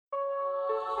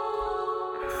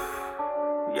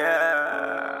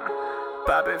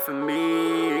Pop it for me.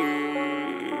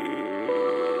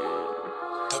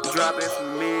 Drop it for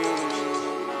me.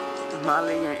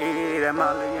 Molly and E, that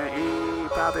Molly and E.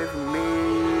 Pop it for me.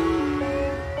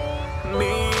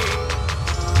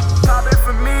 Pop it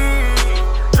for me.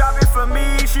 Drop it for me.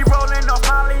 She rolling off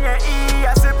Molly and E.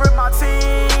 I sip with my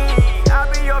team. I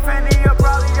be your penny, you're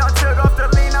probably on took off the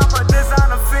lean. I'm a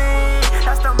designer fiend.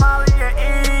 That's the Molly and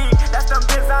E. That's them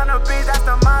designer beats. That's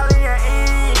the Molly and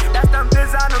E. That's them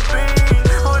designer beats.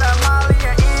 Oh, that Molly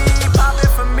and E. Pop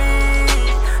it for me.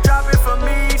 Drop it for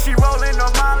me. She rolling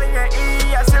on Molly and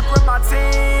E. I sip with my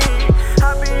team.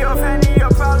 I be your penny, you're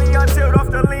probably on tilt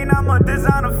off the lean. I'm a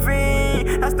designer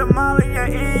fiend. That's the Molly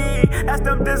and E. That's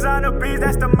them designer beats.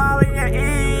 That's the Molly and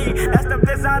E. That's them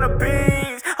designer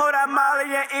beats. Oh, that Molly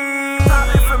and E.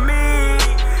 Pop it for me.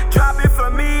 Drop it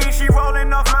for me. She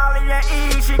rolling off Molly and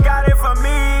E. She got it for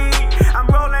me. I'm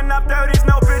rolling up 30s.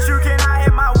 No bitch, you cannot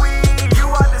hit my weed. You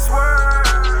out this world.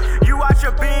 You out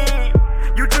your beam.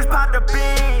 You just pop the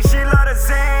bean. She love the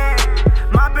Zen.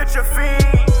 My bitch a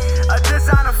fiend. A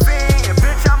designer fiend.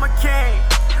 Bitch, I'm a king.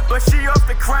 But she off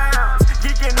the crowns.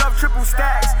 Geeking up triple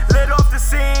stacks. Lit off the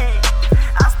scene.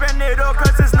 I spend it all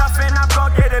cause it's nothing. I'm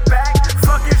gon' get it back.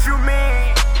 Fuck is you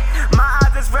mean? My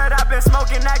eyes is red. I've been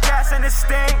smoking that gas and it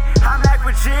stink. I'm back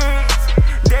with jeans.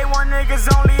 Day one niggas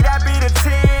only. That be the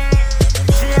team.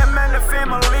 GM and the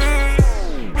family.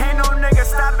 Ain't no nigga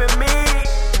stopping me.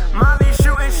 Molly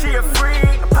shooting, she a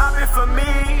freak. Pop it for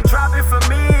me, drop it for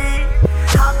me.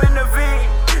 Hop in the V,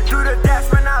 do the dash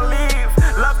when I leave.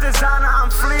 Love designer, I'm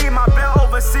flea. My bill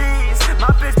overseas.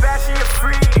 My bitch bad, she a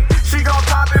freak. She gon'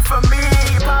 pop it for me,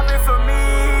 pop it for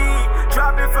me.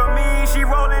 Drop it for me. She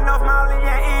rolling off Molly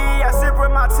and E. I sip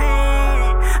with my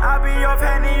team. I be your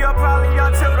penny, you're probably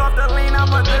on tilt off the lean.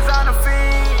 I'm a designer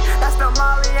fiend. That's the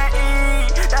Molly and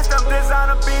E. That's them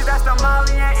designer beats. That's the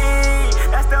Molly and E.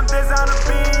 That's them designer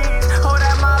beats. Oh,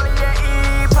 that Molly and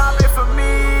E. Pop it for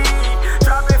me.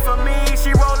 Drop it for me.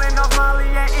 She rolling off Molly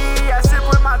and E. I sip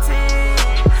with my team.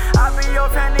 I be your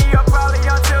penny, you're probably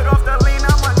on tilt off the lean.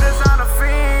 I'm a designer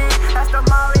fiend. That's the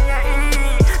Molly and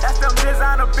E. That's them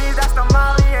designer beats. That's the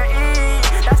Molly and E.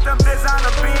 That's them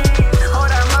designer beats. Oh,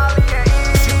 that Molly and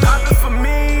E. She pop it for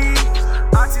me.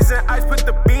 Oxys and ice, put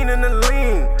the bean in the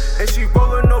lean. And she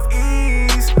rolling off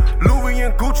E's. Louis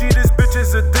and Gucci, this bitch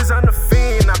is a designer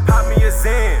fiend. I pop me a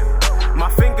Zan. My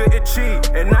finger itchy,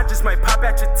 and I just might pop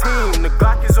at your team. The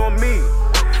Glock is on me,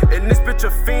 and this bitch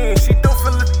a fiend. She don't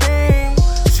feel a thing.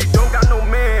 She don't got no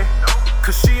man,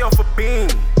 cause she off a beam.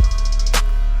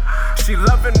 She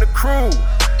loving the crew.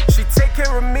 She take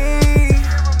care of me.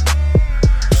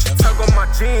 She tug on my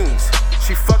jeans.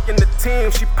 She fucking the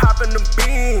team. She popping them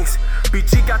beans.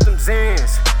 BG got them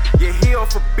Zans. Yeah, he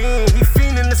off a bean. He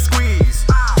fiending the squeeze.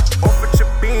 Off with your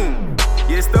beam.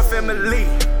 Yeah, it's the family.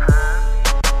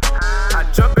 I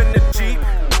jump in the Jeep.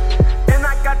 And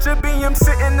I got your BM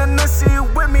sitting in the seat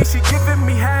with me. She giving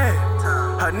me head.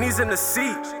 Her knees in the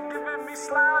seat.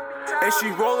 And she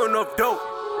rolling up dope.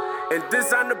 And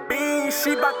designer beans,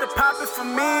 she bout to pop it for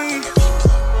me.